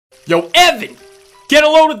Yo, Evan! Get a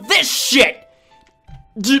load of this shit!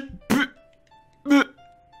 Did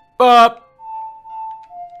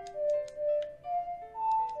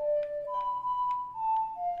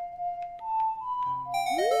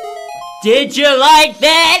you like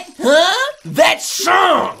that? Huh? That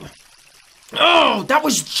song! Oh, that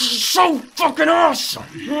was so fucking awesome!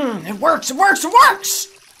 It works, it works, it works!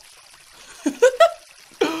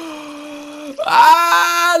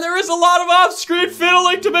 There is a lot of off-screen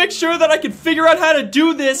fiddling to make sure that I can figure out how to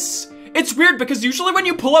do this. It's weird because usually when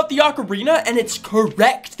you pull out the ocarina and it's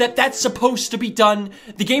correct that that's supposed to be done,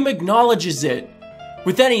 the game acknowledges it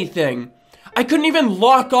with anything. I couldn't even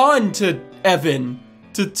lock on to Evan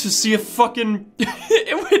to see if fucking,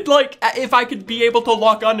 it would like, if I could be able to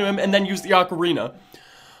lock onto him and then use the ocarina.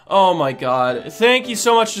 Oh my god. Thank you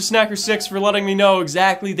so much to Snacker6 for letting me know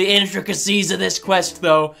exactly the intricacies of this quest,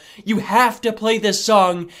 though. You have to play this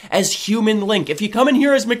song as Human Link. If you come in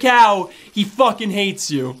here as Macau, he fucking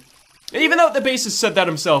hates you. Even though the bassist said that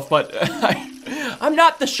himself, but I'm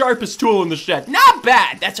not the sharpest tool in the shed. Not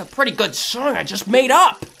bad! That's a pretty good song I just made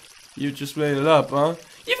up. You just made it up, huh?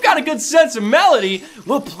 You've got a good sense of melody.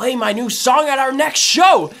 We'll play my new song at our next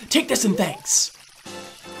show. Take this and thanks.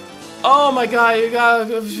 Oh my god, you got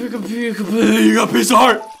a piece of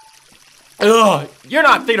heart. Ugh, you're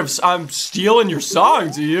not thinking of I'm stealing your song,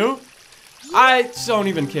 do you? I don't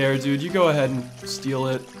even care, dude. You go ahead and steal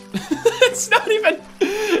it. It's not even,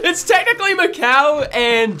 it's technically Macau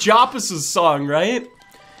and Joppa's song, right?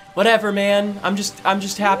 Whatever, man. I'm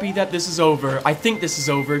just happy that this is over. I think this is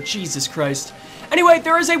over. Jesus Christ. Anyway,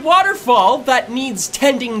 there is a waterfall that needs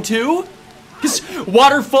tending to. Because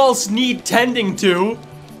waterfalls need tending to.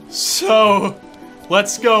 So,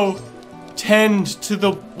 let's go tend to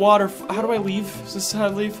the water. How do I leave? Is this how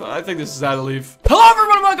to leave? I think this is how to leave. Hello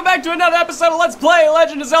everyone, welcome back to another episode of Let's Play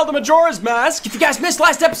Legend of Zelda Majora's Mask. If you guys missed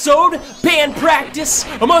last episode, band practice,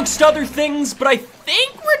 amongst other things, but I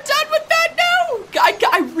think we're done with that now.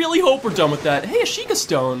 I really hope we're done with that. Hey, a Sheikah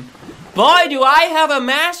Stone. Boy, do I have a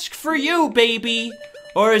mask for you, baby.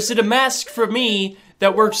 Or is it a mask for me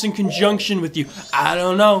that works in conjunction with you? I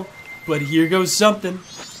don't know, but here goes something.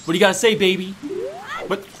 What do you gotta say, baby?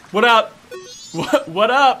 What up? What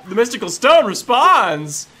up? The mystical stone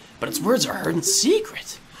responds. But its words are heard in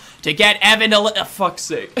secret. To get Evan to fuck's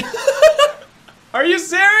sake. Are you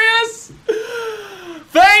serious?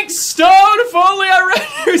 Thanks, Stone! If only I read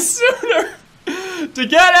you sooner. To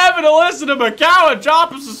get Evan to listen to Macau and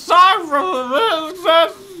drop us a song from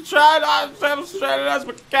the try not to demonstrate it as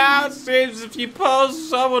Macau. It seems if you pose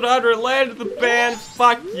someone unrelated to the band,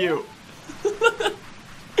 fuck you.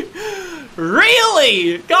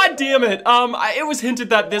 Really? God damn it. It was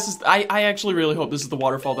hinted that this is, I actually really hope this is the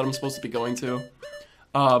waterfall that I'm supposed to be going to.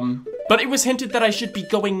 But it was hinted that I should be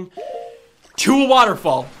going to a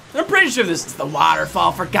waterfall. I'm pretty sure this is the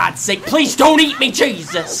waterfall, for God's sake. Please don't eat me,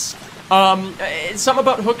 Jesus! Something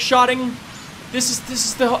about hookshotting. This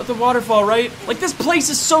is the waterfall, right? Like, this place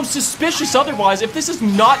is so suspicious otherwise. If this is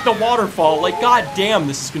not the waterfall, like, god damn,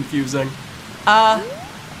 this is confusing.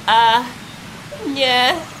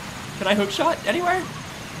 Yeah. Can I hookshot anywhere?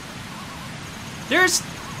 There's...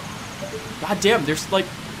 God damn, there's like...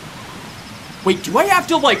 Wait, do I have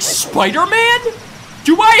to like Spider-Man?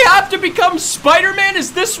 Do I have to become Spider-Man?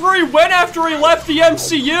 Is this where he went after he left the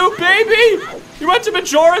MCU, baby? He went to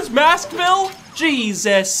Majora's Maskville?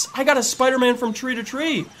 Jesus, I got a Spider-Man from tree to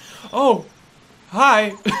tree. Oh,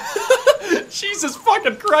 hi. Jesus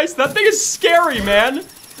fucking Christ, that thing is scary, man.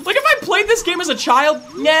 Like, if I played this game as a child,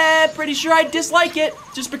 yeah, pretty sure I'd dislike it,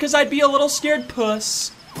 just because I'd be a little scared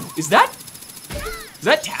puss. Is that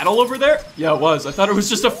Tattle over there? Yeah, it was. I thought it was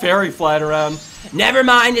just a fairy flying around. Never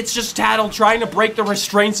mind, it's just Tattle trying to break the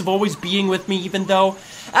restraints of always being with me, even though,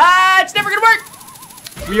 it's never gonna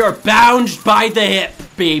work. We are bound by the hip,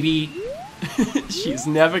 baby. She's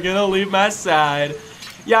never gonna leave my side.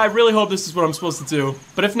 Yeah, I really hope this is what I'm supposed to do.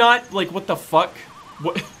 But if not, like, what the fuck?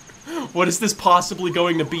 What is this possibly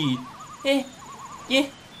going to be? Yeah.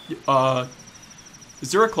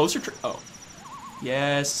 Is there a closer oh.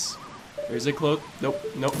 Yes. There's a close, nope,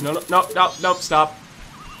 stop.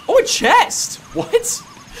 Oh, a chest! What?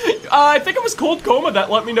 I think it was Cold Coma that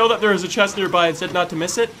let me know that there was a chest nearby and said not to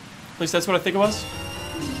miss it. At least that's what I think it was.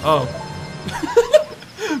 Oh.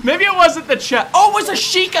 Maybe it wasn't the chest. Oh, it was a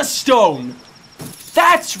Sheikah Stone!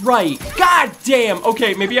 That's right. God damn.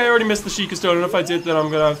 Okay, maybe I already missed the Sheikah Stone, and if I did, then I'm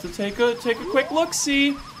gonna have to take a quick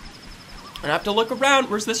look-see. I have to look around.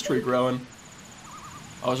 Where's this tree growing?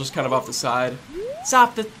 Oh, it's just kind of off the side. It's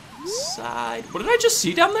off the side. What did I just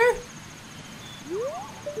see down there?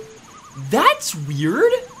 That's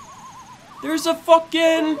weird. There's a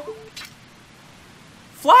fucking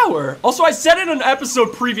flower. Also, I said in an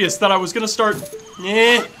episode previous that I was gonna start,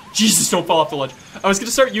 Jesus, don't fall off the ledge. I was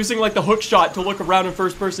gonna start using like the hook shot to look around in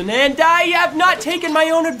first person, and I have not taken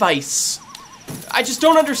my own advice. I just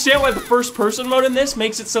don't understand why the first person mode in this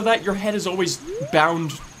makes it so that your head is always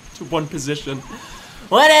bound to one position.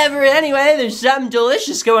 Whatever, anyway, there's something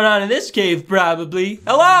delicious going on in this cave, probably.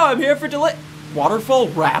 Hello, I'm here for Waterfall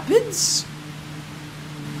Rapids?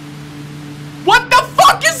 What the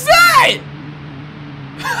fuck is that?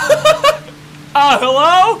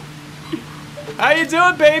 Hello? How you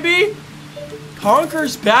doing, baby?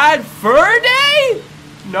 Conker's Bad Fur Day?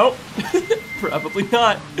 Nope, probably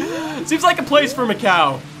not. Seems like a place for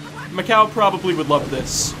Macau. Macau probably would love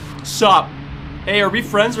this. Sup? Hey, are we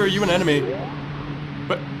friends or are you an enemy?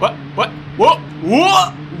 What?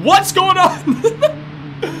 What's going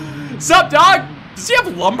on? Sup, dog? Does he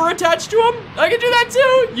have lumber attached to him? I can do that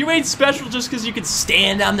too. You ain't special just because you can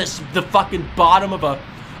stand on the fucking bottom of a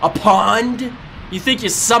pond? You think you're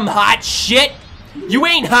some hot shit? You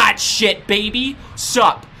ain't hot shit, baby.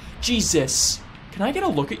 Sup? Jesus. Can I get a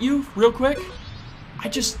look at you real quick?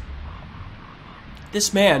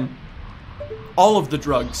 This man, all of the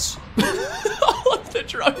drugs. All of the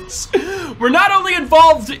drugs. We're not only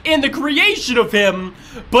involved in the creation of him,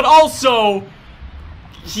 but also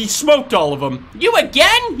he smoked all of them. You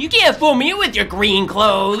again? You can't fool me with your green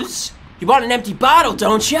clothes. You want an empty bottle,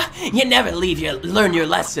 don't you? You never learn your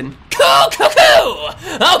lesson. Cool.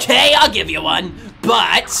 Okay, I'll give you one,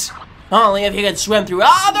 but only if you can swim through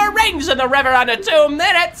all the rings in the river under 2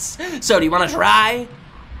 minutes. So do you want to try?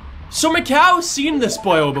 So Macau's seen this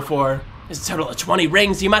boil before. There's a total of 20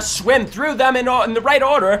 rings. You must swim through them in the right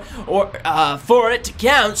order, or for it to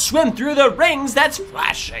count, swim through the rings that's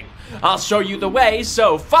flashing. I'll show you the way,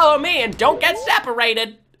 so follow me and don't get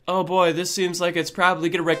separated. Oh boy, this seems like it's probably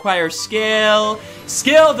gonna require skill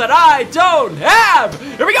that I don't have.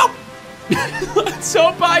 Here we go. Let's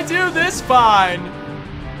hope I do this fine.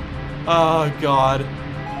 Oh God.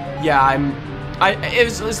 Yeah,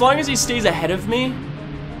 as long as he stays ahead of me,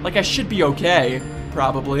 like I should be okay.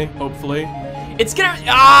 Probably, hopefully. It's gonna,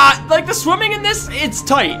 like the swimming in this, it's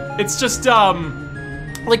tight. It's just,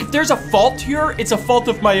 like if there's a fault here, it's a fault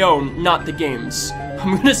of my own, not the game's.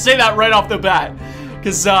 I'm gonna say that right off the bat.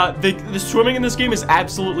 Because, the swimming in this game is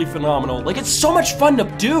absolutely phenomenal. Like, it's so much fun to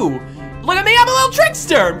do. Look at me, I'm a little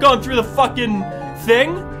trickster. I'm going through the fucking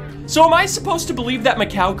thing. So am I supposed to believe that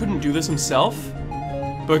Macau couldn't do this himself?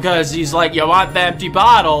 Because he's like, you want the empty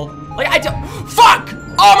bottle? Like, I don't, fuck!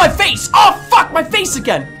 Oh, my face! Oh, fuck, my face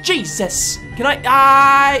again! Jesus. Can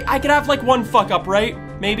I could have like one fuck up, right?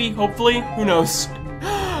 Maybe, hopefully, who knows?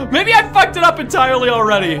 Maybe I fucked it up entirely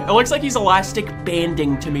already. It looks like he's elastic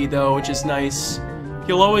banding to me though, which is nice.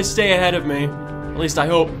 He'll always stay ahead of me. At least I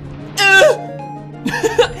hope.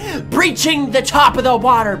 Breaching the top of the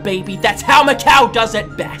water, baby. That's how Macau does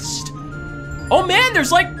it best. Oh man,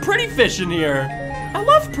 there's like pretty fish in here. I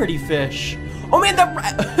love pretty fish. Oh man,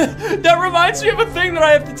 that reminds me of a thing that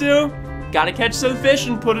I have to do. Gotta catch some fish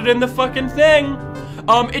and put it in the fucking thing.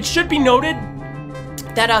 It should be noted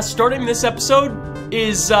that starting this episode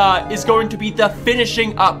is going to be the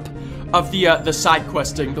finishing up of the side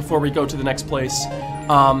questing before we go to the next place.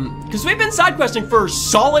 Because we've been side questing for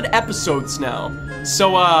solid episodes now.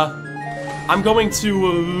 So I'm going to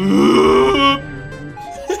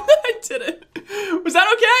I did it. Was that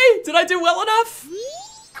okay? Did I do well enough?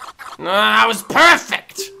 That was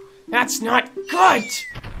perfect. That's not good.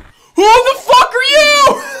 Who the fuck are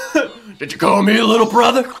you? Did you call me a little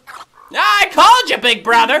brother? I called you big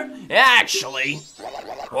brother, actually.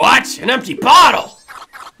 What? An empty bottle?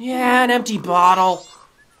 Yeah, an empty bottle.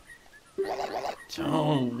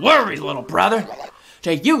 Don't worry, little brother.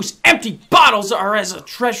 To use empty bottles are as a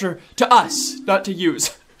treasure to us, not to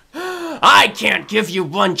use. I can't give you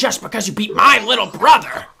one just because you beat my little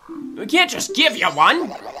brother. We can't just give you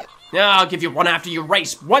one. I'll give you one after you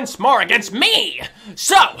race once more against me.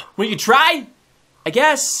 So, will you try? I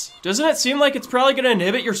guess. Doesn't it seem like it's probably gonna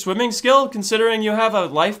inhibit your swimming skill, considering you have a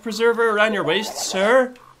life preserver around your waist,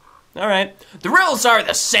 sir? Alright. The rules are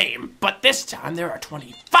the same, but this time there are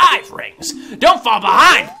 25 rings. Don't fall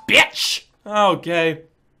behind, bitch! Okay.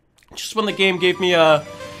 Just when the game gave me a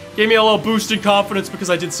little boost in confidence because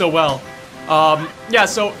I did so well. Yeah,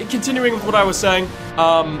 so continuing with what I was saying,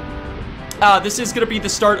 this is gonna be the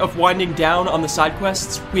start of winding down on the side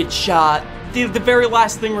quests, which, the very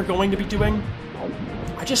last thing we're going to be doing.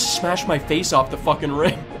 I just smashed my face off the fucking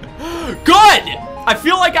ring. Good! I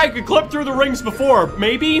feel like I could clip through the rings before.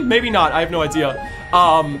 Maybe, maybe not, I have no idea.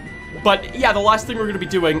 But yeah, the last thing we're gonna be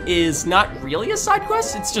doing is not really a side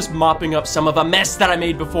quest, it's just mopping up some of a mess that I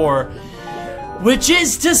made before. Which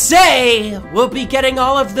is to say, we'll be getting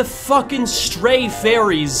all of the fucking stray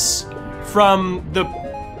fairies from the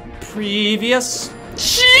previous...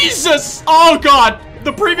 Jesus! Oh god!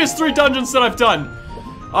 The previous 3 dungeons that I've done.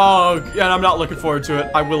 Oh, and I'm not looking forward to it,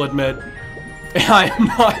 I will admit. I am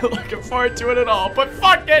not looking forward to it at all, but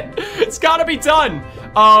fuck it! It's gotta be done!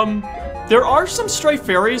 There are some stray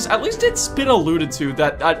fairies, at least it's been alluded to,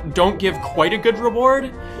 that don't give quite a good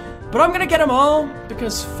reward. But I'm gonna get them all,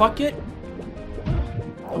 because fuck it.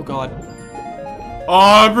 Oh god.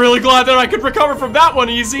 Oh, I'm really glad that I could recover from that one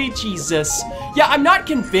easy. Jesus. Yeah, I'm not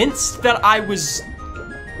convinced that I was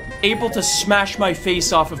able to smash my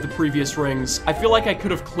face off of the previous rings. I feel like I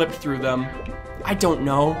could have clipped through them. I don't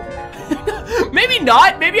know. Maybe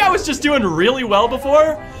not. Maybe I was just doing really well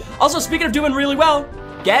before. Also, speaking of doing really well,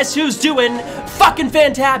 guess who's doing fucking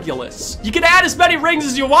fantabulous? You can add as many rings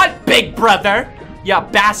as you want, big brother. Yeah,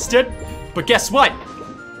 bastard. But guess what?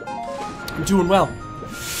 I'm doing well.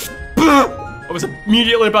 I was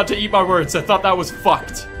immediately about to eat my words. I thought that was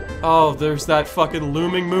fucked. Oh, there's that fucking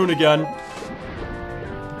looming moon again.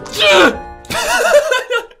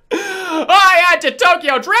 I had to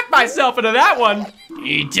Tokyo drip myself into that one.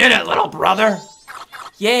 He did it, little brother.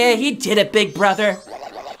 Yeah, he did it, big brother.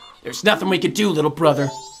 There's nothing we could do, little brother.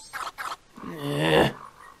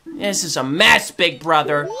 This is a mess, big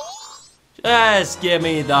brother. Just give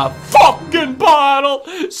me the fucking bottle.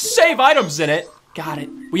 Save items in it. Got it.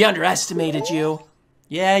 We underestimated you.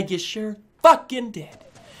 Yeah, you sure fucking did.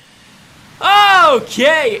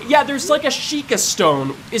 Okay, yeah, there's like a Sheikah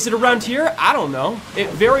stone. Is it around here? I don't know. It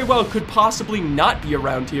very well could possibly not be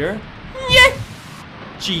around here. Yeah.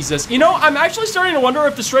 Jesus. You know, I'm actually starting to wonder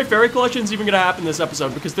if the Stray Fairy Collection is even gonna happen this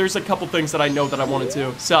episode, because there's a couple things that I know that I wanted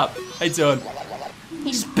to. Sup? How you doing?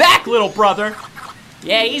 He's back, little brother.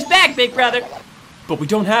 Yeah, he's back, big brother. But we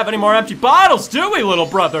don't have any more empty bottles, do we, little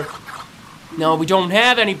brother? No, we don't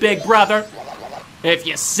have any, big brother. If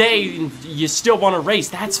you say you still want to race,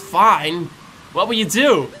 that's fine. What will you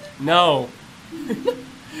do? No.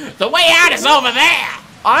 The way out is over there.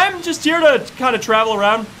 I'm just here to kind of travel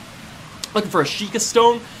around, looking for a Sheikah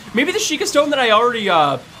stone. Maybe the Sheikah stone that I already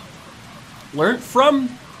learned from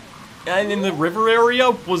in the river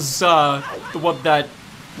area was the one that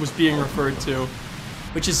was being referred to,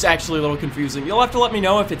 which is actually a little confusing. You'll have to let me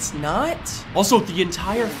know if it's not. Also, the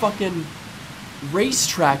entire fucking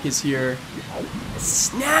racetrack is here.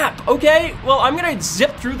 Snap. Okay, well, I'm gonna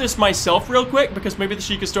zip through this myself real quick, because maybe the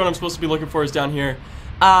Sheikah stone I'm supposed to be looking for is down here.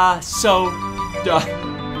 Be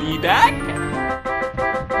back.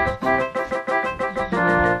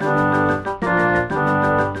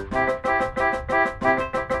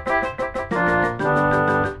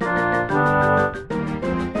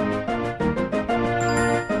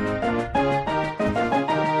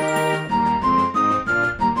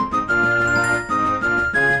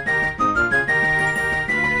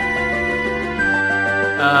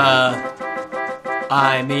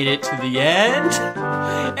 I made it to the end,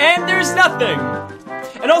 and there's nothing.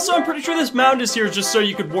 And also, I'm pretty sure this mound is here just so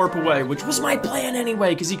you could warp away, which was my plan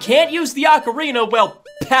anyway, because you can't use the ocarina while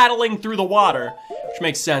paddling through the water, which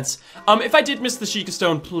makes sense. If I did miss the Sheikah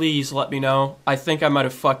stone, please let me know. I think I might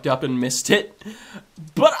have fucked up and missed it,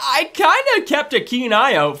 but I kind of kept a keen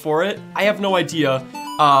eye out for it. I have no idea.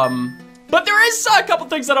 But there is a couple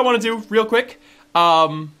things that I want to do real quick.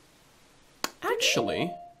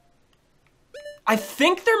 Actually, I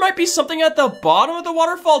think there might be something at the bottom of the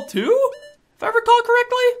waterfall too, if I recall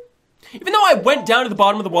correctly. Even though I went down to the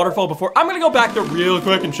bottom of the waterfall before, I'm gonna go back there real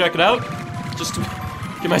quick and check it out, just to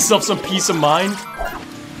give myself some peace of mind.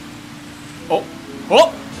 Caught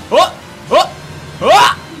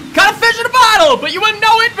a fish in a bottle, but you wouldn't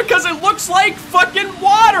know it because it looks like fucking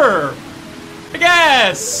water, I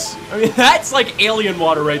guess. I mean, that's like alien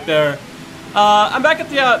water right there. I'm back at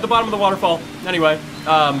the bottom of the waterfall. Anyway,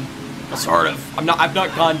 sort of. I've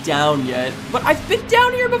not gone down yet, but I've been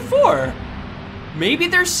down here before. Maybe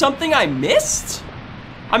there's something I missed?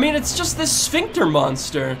 I mean, it's just this sphincter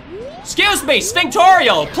monster. Excuse me,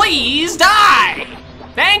 Sphinctorial, please die!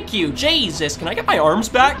 Thank you, Jesus. Can I get my arms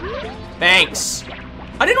back? Thanks.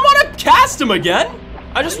 I didn't want to cast him again.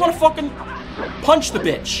 I just want to fucking punch the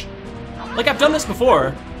bitch. Like I've done this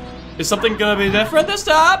before. Is something gonna be different this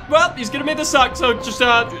time? Well, he's giving me the suck, so just,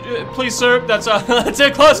 please, sir, that's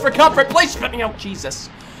too close for comfort. Please spit me out, Jesus.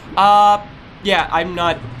 Yeah, I'm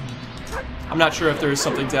not sure if there's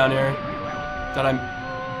something down here that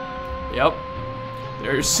yep,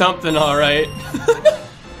 there's something, all right.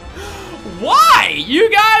 Why? You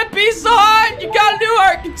got a piece of heart, you got a new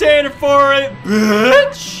heart container for it,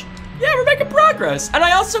 bitch. Yeah, we're making progress, and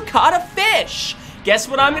I also caught a fish. Guess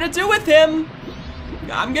what I'm gonna do with him?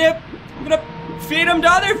 I'm gonna feed them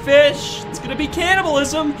to other fish. It's gonna be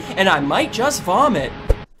cannibalism, and I might just vomit.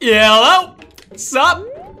 Hello? Sup?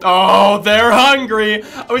 Oh, they're hungry.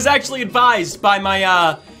 I was actually advised by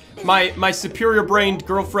my my superior-brained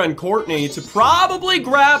girlfriend Courtney to probably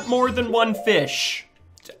grab more than one fish.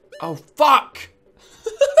 Oh, fuck.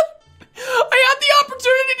 I had the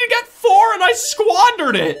opportunity to get 4 and I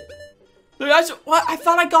squandered it. I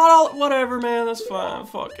thought I got all, whatever, man, that's fine,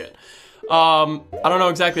 fuck it. I don't know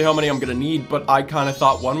exactly how many I'm gonna need, but I kind of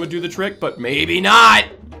thought 1 would do the trick, but maybe not.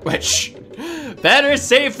 Which, better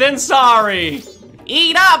safe than sorry.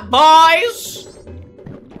 Eat up, boys.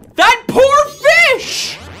 That poor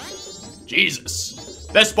fish. Jesus,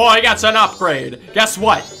 this boy gets an upgrade. Guess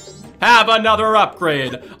what? Have another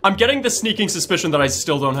upgrade. I'm getting the sneaking suspicion that I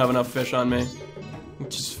still don't have enough fish on me,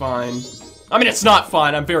 which is fine. I mean, it's not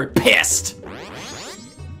fine. I'm very pissed.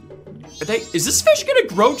 Is this fish gonna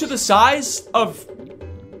grow to the size of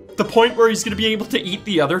the point where he's gonna be able to eat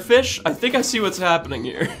the other fish? I think I see what's happening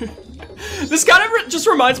here. This kind of just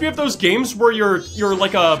reminds me of those games where you're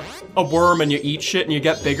like a worm and you eat shit and you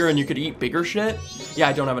get bigger and you could eat bigger shit. Yeah,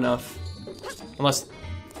 I don't have enough.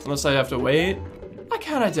 Unless I have to wait. I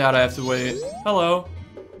kinda doubt I have to wait. Hello.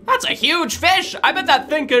 That's a huge fish! I bet that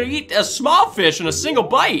thing could eat a small fish in a single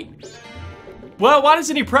bite. Well, why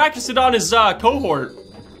doesn't he practice it on his cohort?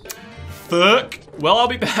 Fuck. Well, I'll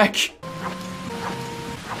be back.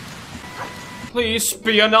 Please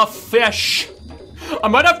be enough fish. I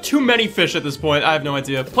might have too many fish at this point. I have no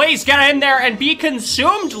idea. Please get in there and be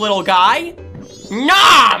consumed, little guy.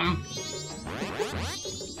 Nom!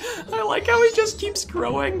 I like how he just keeps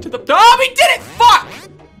growing to the— oh, he did it! Fuck!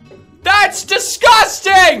 That's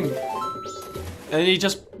disgusting! And he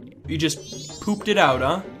just pooped it out,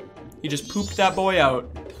 huh? He just pooped that boy out.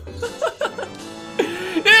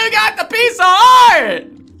 You got the piece of heart!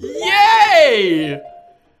 Yay!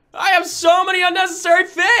 I have so many unnecessary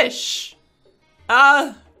fish.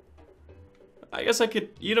 I guess I could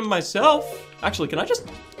eat them myself. Actually, can I just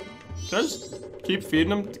keep feeding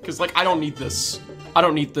them? Because, like, I don't need this. I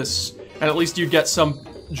don't need this. And at least you get some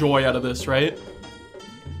joy out of this, right?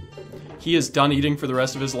 He is done eating for the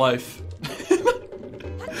rest of his life.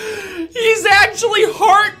 He's actually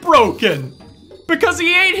heartbroken because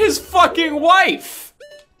he ate his fucking wife.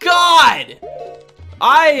 God!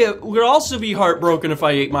 I would also be heartbroken if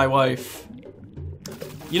I ate my wife.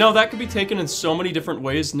 You know, that could be taken in so many different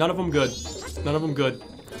ways. None of them good. None of them good.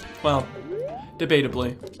 Well,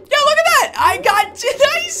 debatably. Yeah, look at that! I got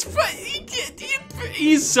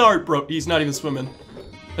he's heartbroken. He's not even swimming.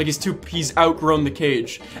 Like he's outgrown the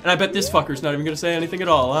cage. And I bet this fucker's not even gonna say anything at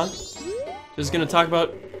all, huh? Just gonna talk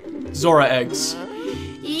about Zora eggs.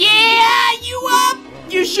 Yeah,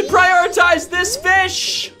 you should prioritize this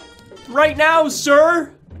fish right now,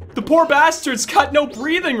 sir. The poor bastard's got no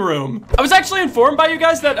breathing room. I was actually informed by you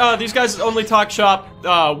guys that these guys only talk shop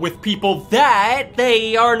with people that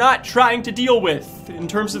they are not trying to deal with in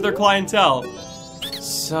terms of their clientele.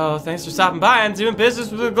 So, thanks for stopping by. I'm doing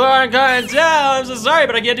business with a Goron clientele. I'm so sorry,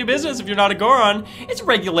 but I can't do business if you're not a Goron. It's a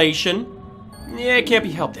regulation. Yeah, it can't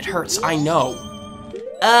be helped. It hurts, I know.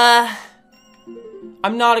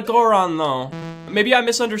 I'm not a Goron, though. Maybe I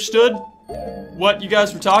misunderstood what you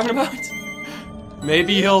guys were talking about.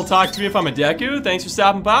 Maybe he'll talk to me if I'm a Deku. Thanks for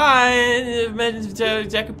stopping by.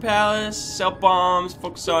 Deku Palace, sell bombs,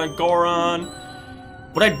 focus on Goron.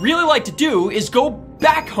 What I'd really like to do is go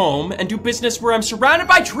back home and do business where I'm surrounded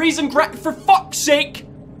by trees and for fuck's sake.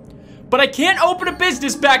 But I can't open a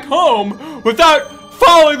business back home without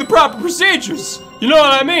following the proper procedures. You know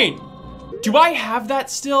what I mean? Do I have that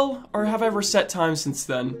still? Or have I reset time since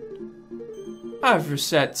then? I've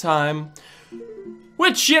reset time.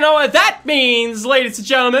 Which, you know what that means, ladies and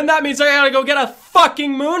gentlemen? That means I gotta go get a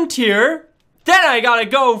fucking moon tier. Then I gotta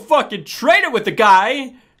go fucking trade it with the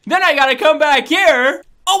guy. Then I gotta come back here.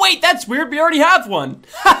 Oh wait, that's weird, we already have one.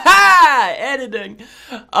 Haha, editing.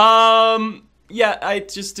 Yeah, I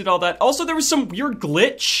just did all that. Also, there was some weird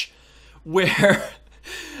glitch where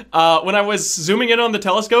when I was zooming in on the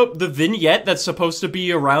telescope, the vignette that's supposed to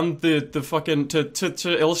be around the fucking,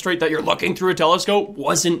 to illustrate that you're looking through a telescope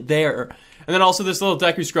wasn't there. And then also this little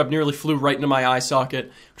Deku scrub nearly flew right into my eye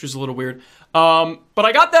socket, which is a little weird. But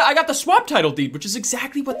I got the swap title deed, which is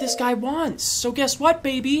exactly what this guy wants. So guess what,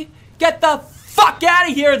 baby? Get the fuck out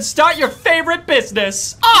of here and start your favorite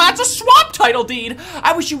business. Oh, that's a swap title deed.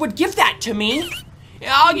 I wish you would give that to me.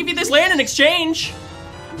 I'll give you this land in exchange.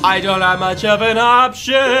 I don't have much of an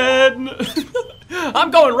option. I'm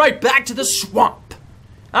going right back to the swamp.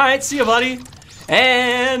 All right, see you, buddy.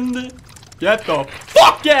 And Get the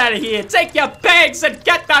fuck out of here! Take your bags and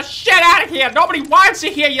get the shit out of here! Nobody wants you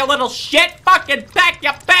here, you little shit! Fucking pack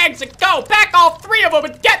your bags and go! Pack all 3 of them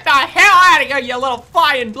and get the hell out of here, you little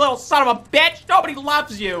flying little son of a bitch! Nobody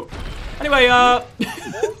loves you! Anyway, we got a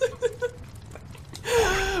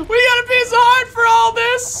piece of heart for all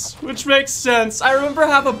this, which makes sense. I remember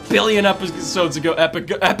half a billion episodes ago,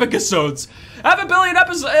 episodes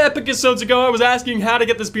ago, I was asking how to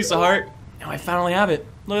get this piece of heart. Now I finally have it.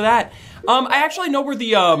 Look at that. I actually know where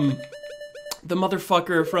the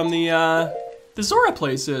motherfucker from the Zora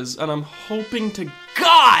place is, and I'm hoping to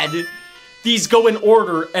God these go in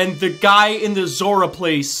order, and the guy in the Zora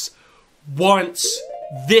place wants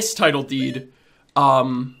this title deed,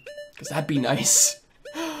 because that'd be nice.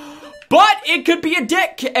 But it could be a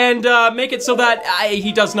dick and make it so that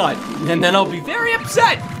he does not, and then I'll be very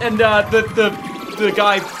upset. And the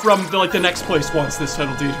guy from the next place wants this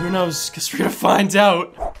title deed. Who knows? Because we're gonna find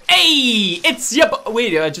out. Hey, it's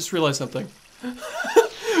wait, I just realized something.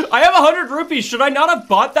 I have 100 rupees. Should I not have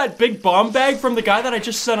bought that big bomb bag from the guy that I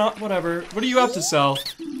just sent up? Whatever. What do you have to sell?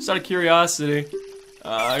 Just out of curiosity.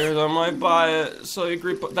 I might buy it. So you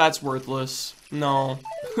agree? That's worthless. No,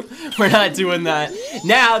 we're not doing that.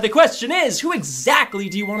 Now, the question is, who exactly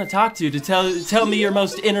do you want to talk to tell me your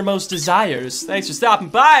most innermost desires? Thanks for stopping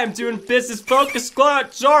by. I'm doing business focus,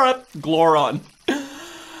 Zora. Gloron.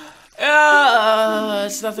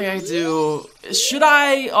 It's nothing I do. Should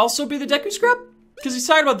I also be the Deku Scrub? Because he's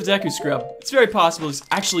talking about the Deku Scrub. It's very possible he's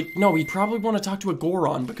actually, no, he'd probably want to talk to a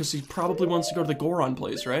Goron because he probably wants to go to the Goron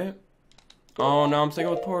place, right? Oh, no, I'm thinking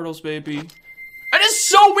with portals, baby. It is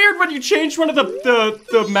so weird when you change one of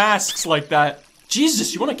the masks like that.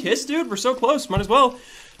 Jesus, you want to kiss, dude? We're so close, might as well.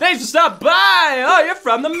 Thanks for stopping by. Oh, you're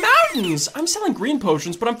from the mountains. I'm selling green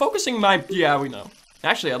potions, but I'm focusing my, yeah, we know.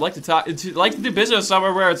 Actually, I'd like to do business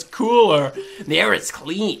somewhere where it's cooler, there it's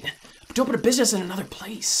clean. But to open a business in another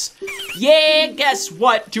place. Yeah, guess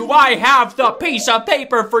what? Do I have the piece of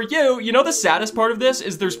paper for you? You know the saddest part of this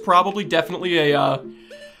is there's probably definitely a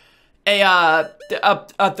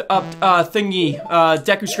thingy,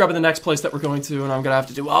 Deku Scrub in the next place that we're going to, and I'm gonna have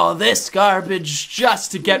to do all this garbage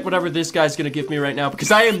just to get whatever this guy's gonna give me right now, because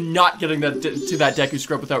I am not getting that to that Deku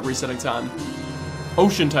Scrub without resetting time.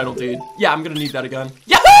 Ocean title deed. Yeah, I'm gonna need that again.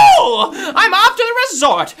 Yahoo! I'm off to the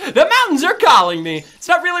resort! The mountains are calling me! It's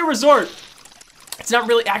not really a resort. It's not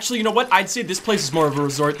really, actually, you know what? I'd say this place is more of a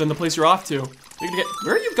resort than the place you're off to. You're gonna get,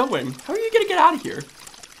 where are you going? How are you gonna get out of here?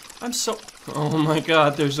 I'm so, oh my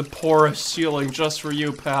God, there's a porous ceiling just for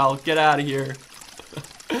you, pal. Get out of here.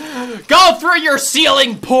 Go through your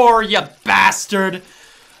ceiling pore, you bastard!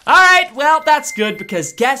 Alright, well, that's good,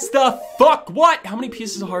 because guess the fuck what? How many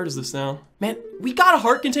pieces of heart is this now? Man, we got a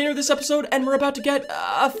heart container this episode, and we're about to get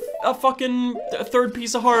a fucking third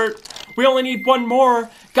piece of heart. We only need one more.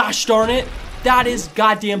 Gosh darn it. That is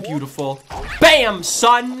goddamn beautiful. Bam,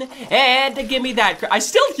 son! And give me that. I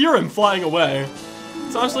still hear him flying away.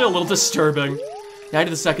 It's honestly a little disturbing. Night of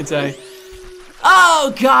the second day.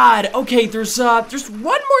 Oh God. Okay, there's one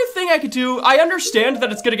more thing I could do. I understand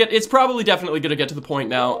that it's probably definitely gonna get to the point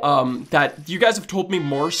now, that you guys have told me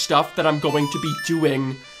more stuff that I'm going to be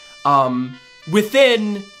doing,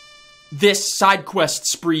 within this side quest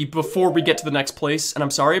spree before we get to the next place, and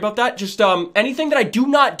I'm sorry about that. Just, anything that I do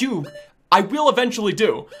not do, I will eventually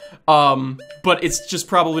do, but it's just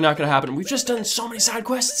probably not gonna happen. We've just done so many side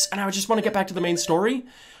quests, and I just want to get back to the main story,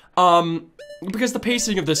 because the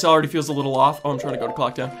pacing of this already feels a little off. Oh, I'm trying to go to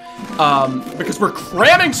clock down. Because we're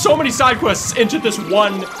cramming so many side quests into this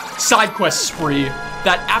one side quest spree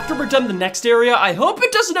that after we're done the next area, I hope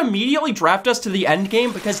it doesn't immediately draft us to the end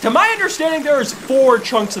game, because to my understanding, there's 4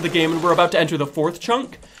 chunks of the game, and we're about to enter the 4th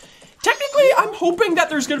chunk. Technically, I'm hoping that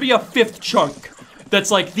there's gonna be a 5th chunk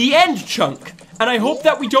that's like the end chunk. And I hope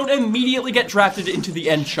that we don't immediately get drafted into the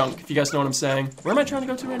end chunk, if you guys know what I'm saying. Where am I trying to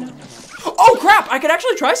go to right now? Oh crap, I could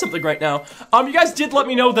actually try something right now. You guys did let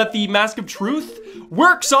me know that the Mask of Truth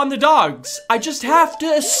works on the dogs. I just have to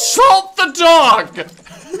assault the dog!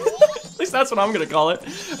 At least that's what I'm gonna call it.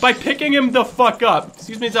 By picking him the fuck up.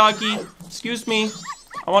 Excuse me, doggy. Excuse me.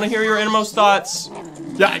 I wanna hear your innermost thoughts.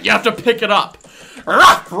 Yeah, you have to pick it up.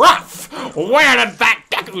 Ruff, ruff! Where did that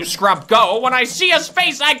Deku Scrub go? When I see his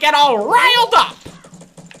face, I get all riled up!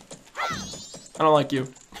 I don't like you.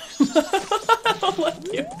 I don't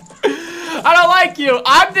like you. I don't like you!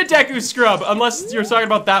 I'm the Deku Scrub, unless you're talking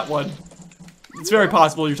about that one. It's very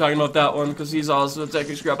possible you're talking about that one, because he's also a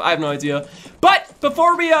Deku Scrub. I have no idea. But,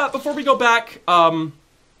 before we go back,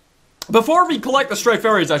 before we collect the stray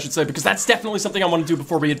fairies, I should say, because that's definitely something I want to do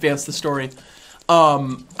before we advance the story.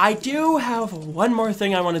 I do have one more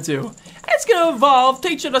thing I want to do. It's gonna involve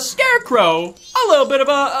teaching a scarecrow a little bit of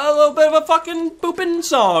a fucking booping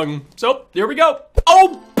song. So here we go.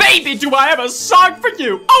 Oh baby, do I have a song for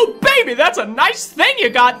you? Oh baby, that's a nice thing you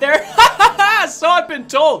got there. So I've been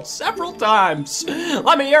told several times.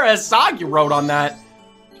 Let me hear a song you wrote on that.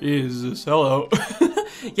 Jesus, hello.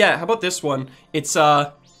 Yeah, how about this one? It's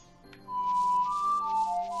that's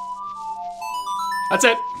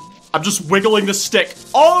it. I'm just wiggling the stick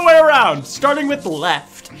all the way around, starting with the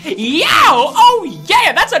left. Yow! Oh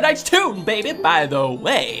yeah, that's a nice tune, baby. By the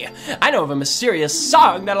way, I know of a mysterious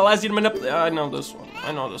song that allows you to manipulate. I know this one.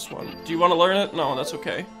 I know this one. Do you want to learn it? No, that's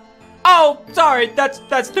okay. Oh, sorry.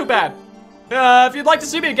 That's too bad. If you'd like to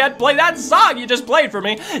see me again, play that song you just played for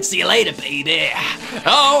me. See you later, baby.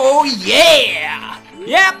 Oh yeah.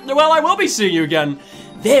 Yeah. Well, I will be seeing you again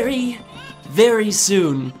very, very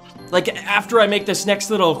soon. Like, after I make this next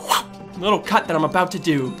little cut that I'm about to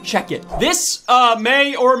do. Check it. This,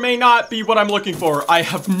 may or may not be what I'm looking for. I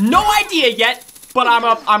have no idea yet, but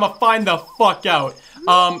I'ma find the fuck out.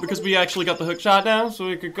 Because we actually got the hook shot now, so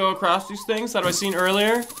we could go across these things that I seen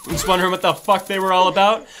earlier. I'm just wondering what the fuck they were all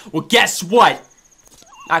about. Well, guess what?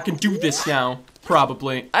 I can do this now,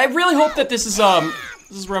 probably. I really hope that this is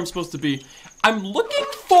where I'm supposed to be. I'm looking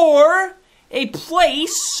for a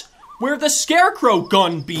place where the scarecrow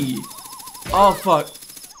gun be. Oh, fuck.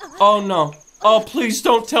 Oh, no. Oh, please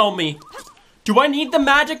don't tell me. Do I need the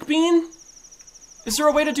magic bean? Is there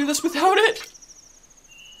a way to do this without it?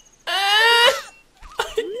 I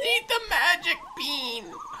need the magic bean.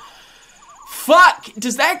 Fuck.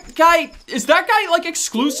 Is that guy, like,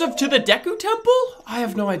 exclusive to the Deku Temple? I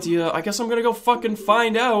have no idea. I guess I'm gonna go fucking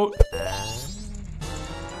find out.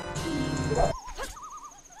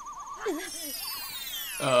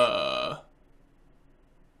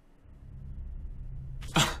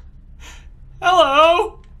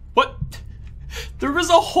 Hello? What? There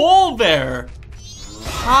was a hole there.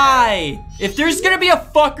 Hi. If there's gonna be a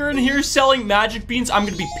fucker in here selling magic beans, I'm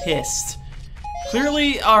gonna be pissed.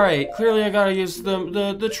 Clearly, alright, clearly I gotta use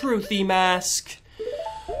the truthy mask.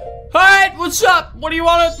 Alright, what's up? What do you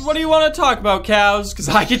wanna talk about, cows? Cause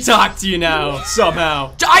I can talk to you now,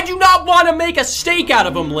 somehow. I do not wanna make a steak out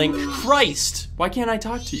of them, Link. Christ. Why can't I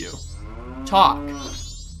talk to you? Talk.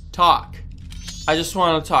 I just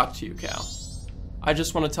wanna talk to you, cow. I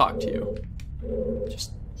just wanna talk to you.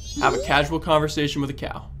 Just have a casual conversation with a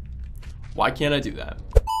cow. Why can't I do that?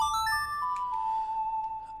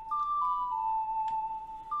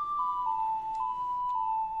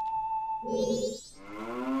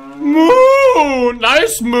 Moo!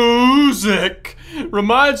 Nice music!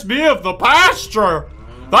 Reminds me of the pasture!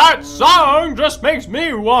 That song just makes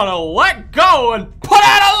me wanna let go and put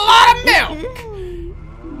out a lot of milk!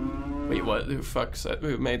 Wait, what? Who fuck's that?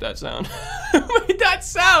 Who made that sound? Who made that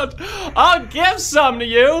sound? I'll give some to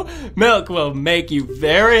you! Milk will make you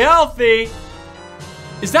very healthy!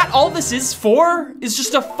 Is that all this is for? Is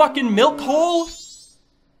just a fucking milk hole? Is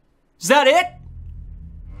that it?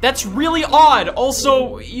 That's really odd.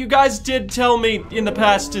 Also, you guys did tell me in the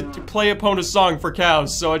past to play a Epona song for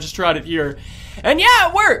cows, so I just tried it here. And yeah,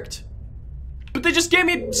 it worked! But they just gave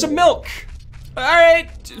me some milk.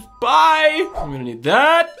 Alright, bye! I'm gonna need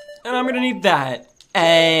that, and I'm gonna need that.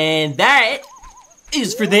 And that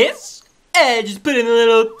is for this. And just put in a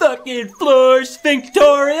little fucking floor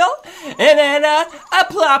sphinctorial. And then I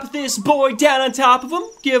plop this boy down on top of him,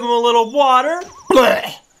 give him a little water.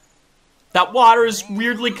 Blech. That water is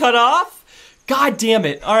weirdly cut off. God damn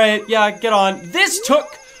it. Alright, yeah, get on. This took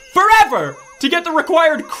forever to get the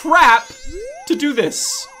required crap to do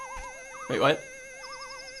this. Wait, what?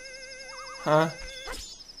 Huh?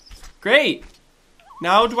 Great.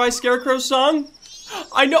 Now do I Scarecrow song?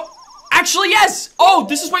 I know. Actually, yes! Oh,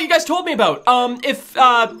 this is what you guys told me about. I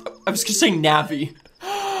was gonna say Navi.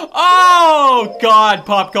 Oh, God,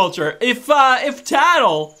 pop culture. If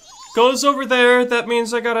Tattle goes over there, that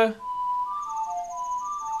means I gotta...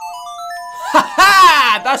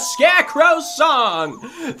 Ha-ha! The Scarecrow song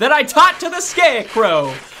that I taught to the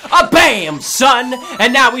Scarecrow. A bam, son!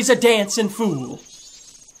 And now he's a dancing fool.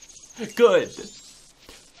 Good.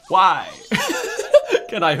 Why?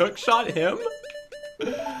 Can I hookshot him?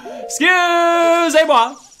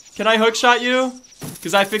 Excuse-moi. Can I hookshot you?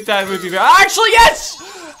 Because I think that would be very... Actually, yes!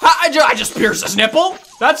 I just pierced his nipple.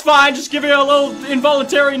 That's fine. Just give me a little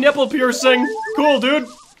involuntary nipple piercing. Cool, dude.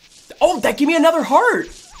 Oh, that gave me another heart.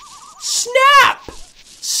 Snap!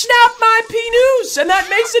 Snap my P-News, and that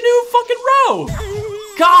makes a new fucking row.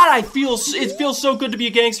 God, it feels so good to be a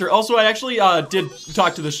gangster. Also, I actually did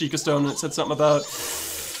talk to the Sheikah Stone, and it said something about...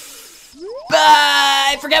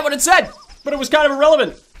 I forget what it said, but it was kind of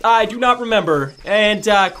irrelevant. I do not remember. And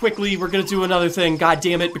quickly, we're gonna do another thing, god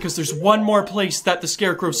damn it, because there's one more place that the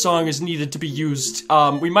Scarecrow song is needed to be used.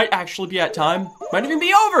 We might actually be at time. Might even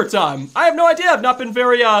be overtime. I have no idea. I've not been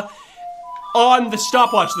very, on the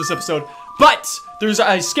stopwatch this episode. But there's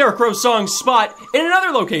a Scarecrow song spot in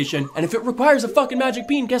another location. And if it requires a fucking magic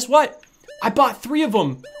bean, guess what? I bought 3 of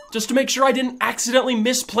them just to make sure I didn't accidentally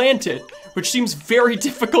misplant it, which seems very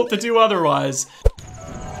difficult to do otherwise.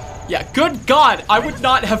 Yeah, good God, I would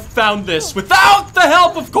not have found this without the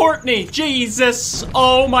help of Courtney. Jesus,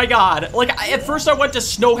 oh my God. Like, at first I went to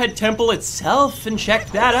Snowhead Temple itself and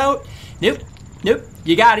checked that out. Nope, nope,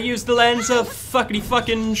 you gotta use the lens of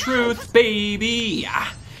fucking truth, baby.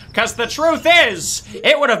 Cause the truth is,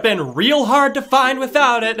 it would have been real hard to find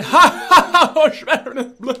without it.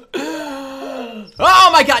 Oh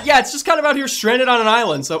my God, yeah, it's just kind of out here stranded on an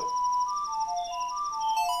island, so.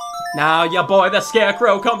 Now your boy the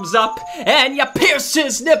Scarecrow comes up and you pierce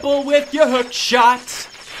his nipple with your hook shot.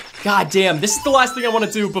 God damn, this is the last thing I want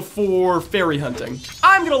to do before fairy hunting.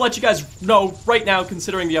 I'm gonna let you guys know right now,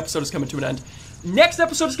 considering the episode is coming to an end. Next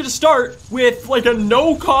episode is gonna start with like a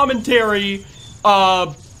no commentary,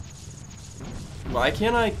 why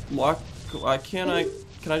can't I can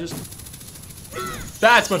I just,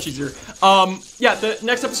 that's much easier. Yeah, the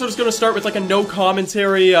next episode is gonna start with like a no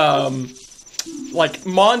commentary, like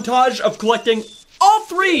montage of collecting all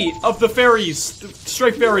 3 of the fairies,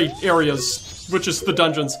 stray fairy areas, which is the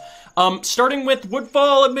dungeons. Starting with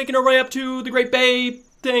Woodfall and making our way up to the Great Bay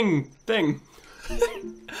thing.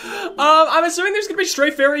 I'm assuming there's gonna be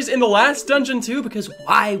stray fairies in the last dungeon too, because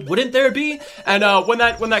why wouldn't there be? And when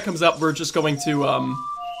that comes up, we're just going to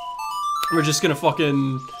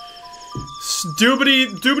fucking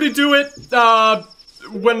doobity do it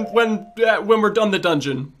when we're done the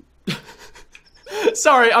dungeon.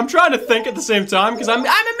 Sorry, I'm trying to think at the same time because I'm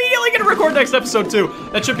immediately gonna record next episode too.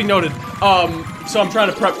 That should be noted. So I'm trying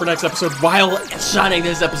to prep for next episode while shining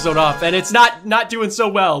this episode off, and it's not doing so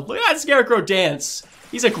well. Look at that Scarecrow dance.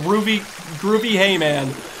 He's a groovy hey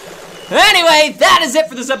man. Anyway, that is it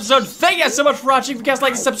for this episode. Thank you guys so much for watching. If you guys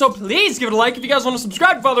like this episode, please give it a like. If you guys want to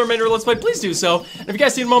subscribe and follow the remainder of Let's Play, please do so. And if you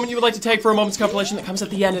guys see a moment you would like to tag for a moment's compilation that comes at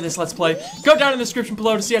the end of this Let's Play, go down in the description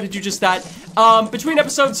below to see how to do just that. Between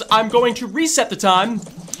episodes, I'm going to reset the time,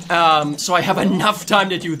 so I have enough time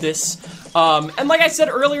to do this. And like I said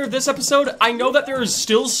earlier this episode, I know that there is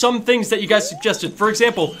still some things that you guys suggested. For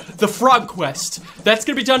example, the frog quest. That's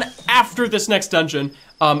gonna be done after this next dungeon.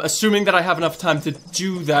 Assuming that I have enough time to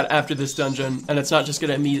do that after this dungeon, and it's not just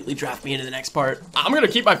gonna immediately draft me into the next part. I'm gonna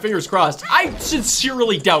keep my fingers crossed. I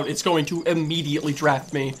sincerely doubt it's going to immediately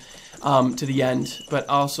draft me to the end, but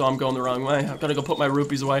also I'm going the wrong way. I've gotta go put my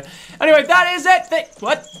rupees away. Anyway, that is it.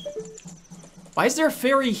 What? Why is there a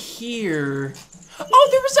fairy here?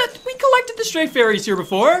 Oh, we collected the stray fairies here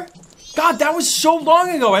before. God, that was so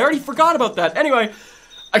long ago. I already forgot about that. Anyway,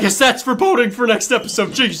 I guess that's foreboding for next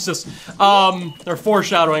episode. Jesus. Or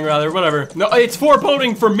foreshadowing, rather. Whatever. No, it's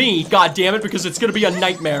foreboding for me, god damn it, because it's gonna be a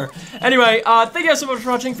nightmare. Anyway, thank you guys so much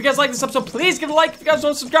for watching. If you guys like this episode, please give it a like. If you guys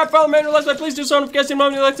want to subscribe, follow me on Let's Play, please do so. And if you guys see a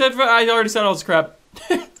moment you like to, I already said all this crap.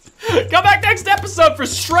 Come back next episode for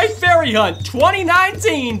Stray Fairy Hunt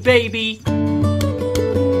 2019, baby.